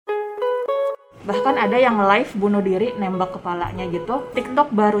Bahkan ada yang live bunuh diri nembak kepalanya gitu.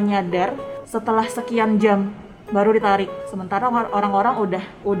 TikTok baru nyadar setelah sekian jam baru ditarik. Sementara orang-orang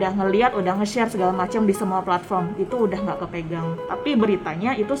udah ngeliat, udah nge-share segala macam di semua platform. Itu udah nggak kepegang. Tapi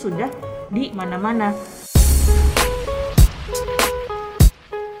beritanya itu sudah di mana-mana.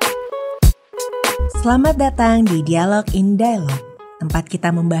 Selamat datang di Dialog in Dialog, tempat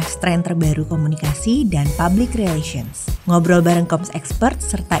kita membahas tren terbaru komunikasi dan public relations. Ngobrol bareng Comms Expert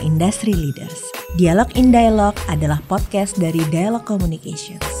serta industry leaders. Dialog in Dialog adalah podcast dari Dialog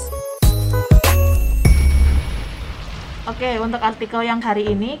Communications. Oke, untuk artikel yang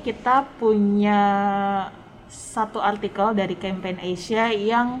hari ini kita punya satu artikel dari Campaign Asia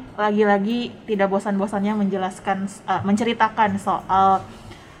yang lagi-lagi tidak bosan-bosannya menceritakan soal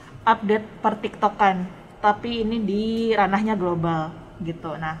update per TikTokan, tapi ini di ranahnya global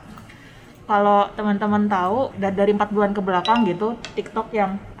gitu. Nah, kalau teman-teman tahu dari 4 bulan ke belakang gitu, TikTok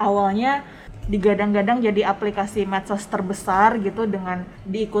yang awalnya digadang-gadang jadi aplikasi medsos terbesar gitu, dengan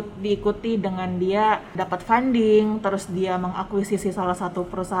diikuti dengan dia dapat funding, terus dia mengakuisisi salah satu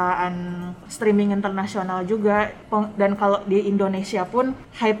perusahaan streaming internasional juga. Dan kalau di Indonesia pun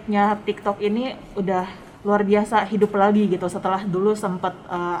hype-nya TikTok ini udah luar biasa hidup lagi gitu setelah dulu sempat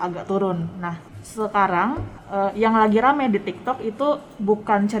agak turun. Nah, sekarang yang lagi rame di TikTok itu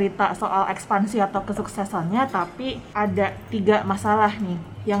bukan cerita soal ekspansi atau kesuksesannya, tapi ada 3 masalah nih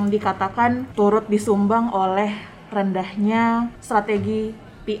yang dikatakan turut disumbang oleh rendahnya strategi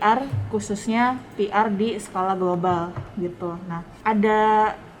PR, khususnya PR di skala global gitu. Nah,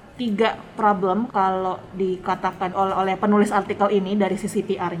 ada 3 problem kalau dikatakan oleh penulis artikel ini dari sisi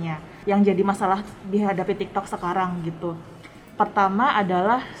PR-nya yang jadi masalah dihadapi TikTok sekarang gitu. Pertama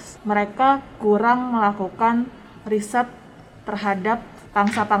adalah mereka kurang melakukan riset terhadap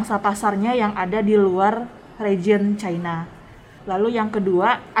pangsa-pangsa pasarnya yang ada di luar region China. Lalu yang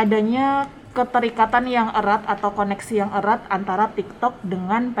kedua, adanya keterikatan yang erat atau koneksi yang erat antara TikTok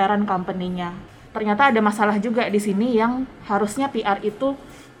dengan parent company-nya. Ternyata ada masalah juga di sini yang harusnya PR itu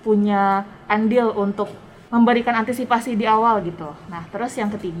punya andil untuk memberikan antisipasi di awal gitu. Nah, terus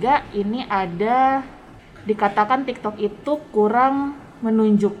yang ketiga, ini ada dikatakan TikTok itu kurang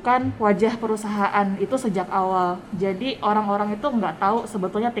menunjukkan wajah perusahaan itu sejak awal. Jadi orang-orang itu nggak tahu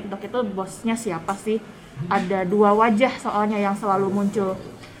sebetulnya TikTok itu bosnya siapa sih. Ada 2 wajah soalnya yang selalu muncul.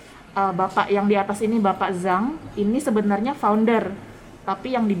 Bapak yang di atas ini Bapak Zhang, ini sebenarnya founder.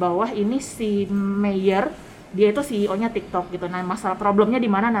 Tapi yang di bawah ini si Mayer, dia itu CEO-nya TikTok gitu. Nah, masalah problemnya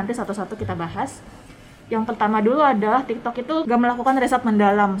di mana nanti satu-satu kita bahas. Yang pertama dulu adalah TikTok itu gak melakukan riset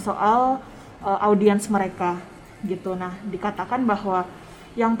mendalam soal audiens mereka gitu. Nah, dikatakan bahwa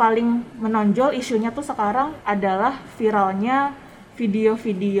yang paling menonjol isunya tuh sekarang adalah viralnya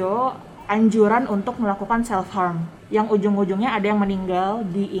video-video anjuran untuk melakukan self-harm yang ujung-ujungnya ada yang meninggal.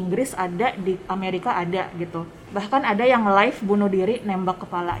 Di Inggris ada, di Amerika ada gitu. Bahkan ada yang live bunuh diri nembak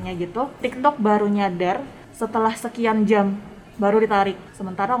kepalanya gitu. TikTok baru nyadar setelah sekian jam baru ditarik.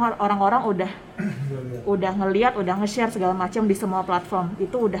 Sementara orang-orang udah ngeliat, udah nge-share segala macam di semua platform.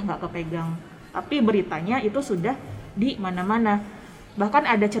 Itu udah nggak kepegang. Tapi beritanya itu sudah di mana-mana. Bahkan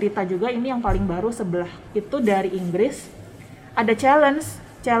ada cerita juga, ini yang paling baru sebelah itu dari Inggris. Ada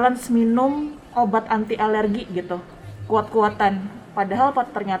challenge minum obat anti alergi gitu, kuat-kuatan. Padahal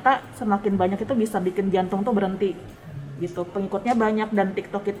ternyata semakin banyak itu bisa bikin jantung tuh berhenti gitu. Pengikutnya banyak, dan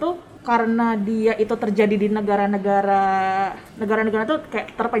TikTok itu karena dia itu terjadi di negara-negara itu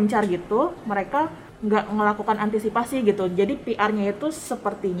kayak terpencar gitu, mereka nggak melakukan antisipasi gitu. Jadi PR-nya itu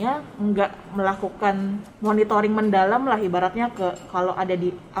sepertinya nggak melakukan monitoring mendalam lah, ibaratnya kalau ada di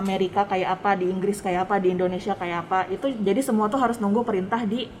Amerika kayak apa, di Inggris kayak apa, di Indonesia kayak apa. Itu jadi semua tuh harus nunggu perintah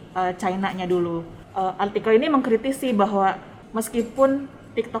di China-nya dulu. Artikel ini mengkritisi bahwa meskipun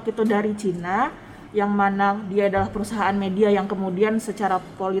TikTok itu dari Cina, yang mana dia adalah perusahaan media yang kemudian secara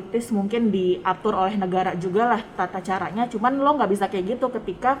politis mungkin diatur oleh negara juga lah tata caranya, cuman lo nggak bisa kayak gitu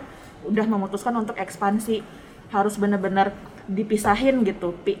ketika udah memutuskan untuk ekspansi. Harus benar-benar dipisahin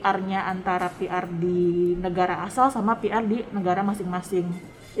gitu PR-nya antara PR di negara asal sama PR di negara masing-masing.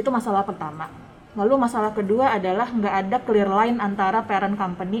 Itu masalah pertama. Lalu masalah kedua adalah nggak ada clear line antara parent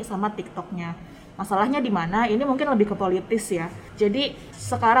company sama TikTok-nya. Masalahnya di mana? Ini mungkin lebih ke politis ya. Jadi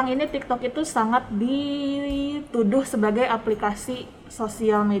sekarang ini TikTok itu sangat dituduh sebagai aplikasi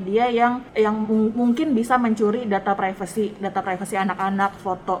sosial media yang mungkin bisa mencuri data privacy anak-anak,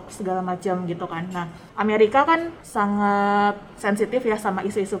 foto segala macam gitu kan. Nah, Amerika kan sangat sensitif ya sama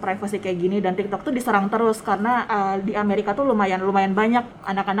isu-isu privacy kayak gini, dan TikTok tuh diserang terus karena di Amerika tuh lumayan banyak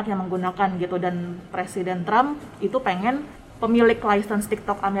anak-anak yang menggunakan gitu, dan Presiden Trump itu pengen pemilik license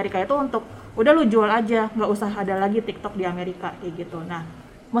TikTok Amerika itu untuk udah lu jual aja, nggak usah ada lagi TikTok di Amerika kayak gitu. Nah,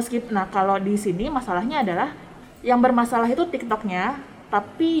 Nah kalau di sini masalahnya adalah yang bermasalah itu TikToknya,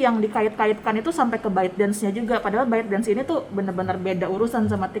 tapi yang dikait-kaitkan itu sampai ke ByteDance-nya juga. Padahal ByteDance ini tuh benar-benar beda urusan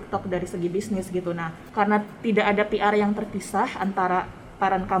sama TikTok dari segi bisnis gitu. Nah, karena tidak ada PR yang terpisah antara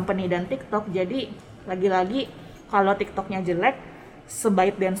parent company dan TikTok, jadi lagi-lagi kalau TikToknya jelek,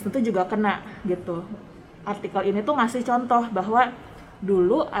 se-ByteDance itu juga kena gitu. Artikel ini tuh ngasih contoh bahwa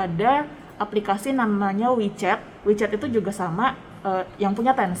dulu ada aplikasi namanya WeChat. WeChat itu juga sama, yang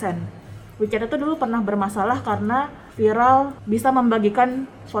punya Tencent. WeChat itu dulu pernah bermasalah karena viral bisa membagikan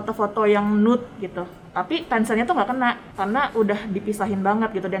foto-foto yang nude gitu. Tapi Tencent-nya tuh nggak kena karena udah dipisahin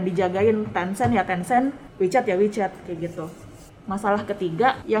banget gitu dan dijagain. Tencent ya Tencent, WeChat ya WeChat kayak gitu. Masalah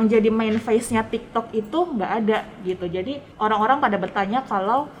ketiga, yang jadi main face-nya TikTok itu nggak ada gitu. Jadi orang-orang pada bertanya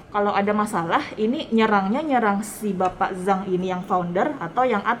kalau ada masalah ini nyerang si Bapak Zhang ini yang founder atau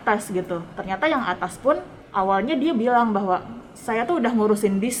yang atas gitu. Ternyata yang atas pun awalnya dia bilang bahwa saya tuh udah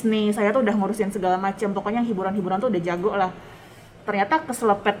ngurusin Disney, saya tuh udah ngurusin segala macam, pokoknya hiburan-hiburan tuh udah jago lah. Ternyata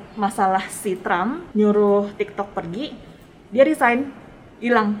keselepet masalah si Trump nyuruh TikTok pergi, dia resign,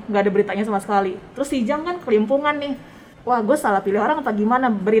 hilang, nggak ada beritanya sama sekali. Terus si Zhang kan kelimpungan nih, wah gue salah pilih orang apa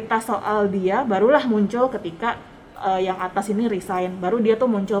gimana, berita soal dia barulah muncul ketika yang atas ini resign, baru dia tuh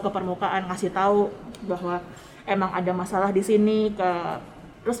muncul ke permukaan ngasih tahu bahwa emang ada masalah di sini,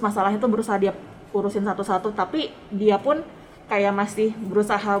 terus masalahnya tuh berusaha dia urusin satu-satu, tapi dia pun kayak masih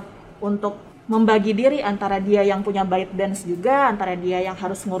berusaha untuk membagi diri antara dia yang punya ByteDance juga, antara dia yang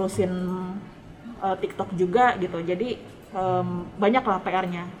harus ngurusin TikTok juga gitu. Jadi banyak lah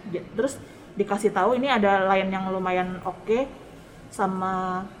PR-nya. Terus dikasih tahu ini ada lain yang lumayan oke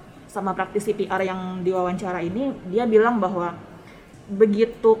sama praktisi PR yang diwawancara ini, dia bilang bahwa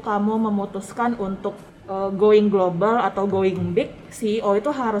begitu kamu memutuskan untuk going global atau going big, CEO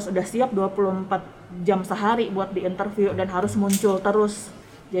itu harus udah siap 24 jam sehari buat diinterview dan harus muncul terus.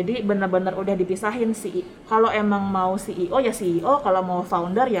 Jadi benar-benar udah dipisahin sih. Kalau emang mau CEO ya CEO, kalau mau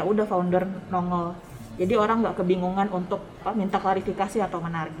founder ya udah founder nongol. Jadi orang nggak kebingungan untuk minta klarifikasi atau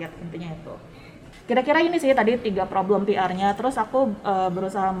menarget, intinya itu. Kira-kira ini sih tadi 3 problem PR-nya. Terus aku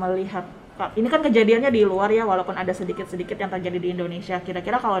berusaha melihat, ini kan kejadiannya di luar ya, walaupun ada sedikit-sedikit yang terjadi di Indonesia.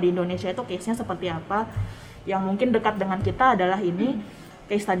 Kira-kira kalau di Indonesia itu case-nya seperti apa? Yang mungkin dekat dengan kita adalah ini,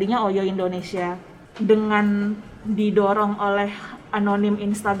 case tadinya Oyo Indonesia. Dengan didorong oleh anonim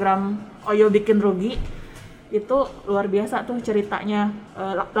Instagram Oyo bikin rugi, itu luar biasa tuh ceritanya,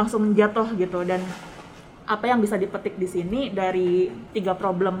 langsung jatuh gitu. Dan apa yang bisa dipetik di sini dari 3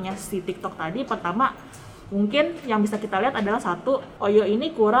 problemnya si TikTok tadi, pertama mungkin yang bisa kita lihat adalah satu, Oyo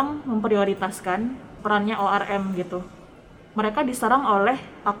ini kurang memprioritaskan perannya ORM gitu. Mereka diserang oleh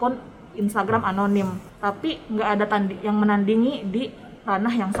akun Instagram anonim, tapi nggak ada yang menandingi di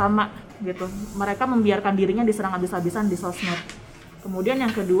ranah yang sama gitu. Mereka membiarkan dirinya diserang habis-habisan di sosmed. Kemudian yang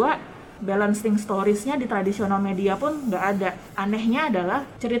kedua, balancing storiesnya di tradisional media pun nggak ada. Anehnya adalah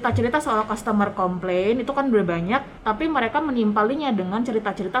cerita-cerita soal customer complaint itu kan udah banyak, tapi mereka menimpalinya dengan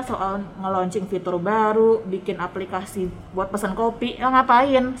cerita-cerita soal nge-launching fitur baru, bikin aplikasi buat pesan kopi. Ya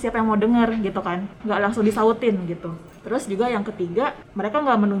ngapain? Siapa yang mau denger gitu kan? Nggak langsung disautin gitu. Terus juga yang ketiga, mereka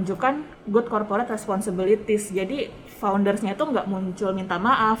nggak menunjukkan good corporate responsibilities. Jadi foundersnya itu nggak muncul minta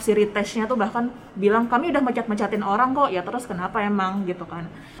maaf. Si Riteshnya tuh bahkan bilang kami udah mecat-mecatin orang kok. Ya terus kenapa emang gitu kan?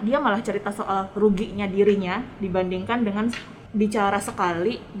 Dia malah cerita soal ruginya dirinya dibandingkan dengan bicara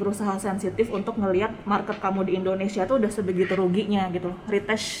sekali berusaha sensitif untuk ngelihat market kamu di Indonesia tuh udah sebegitu ruginya gitu.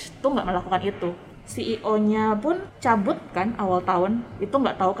 Ritesh tuh nggak melakukan itu. CEO-nya pun cabut kan awal tahun, itu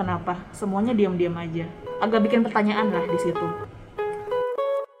nggak tahu kenapa. Semuanya diam-diam aja. Agak bikin pertanyaan lah di situ.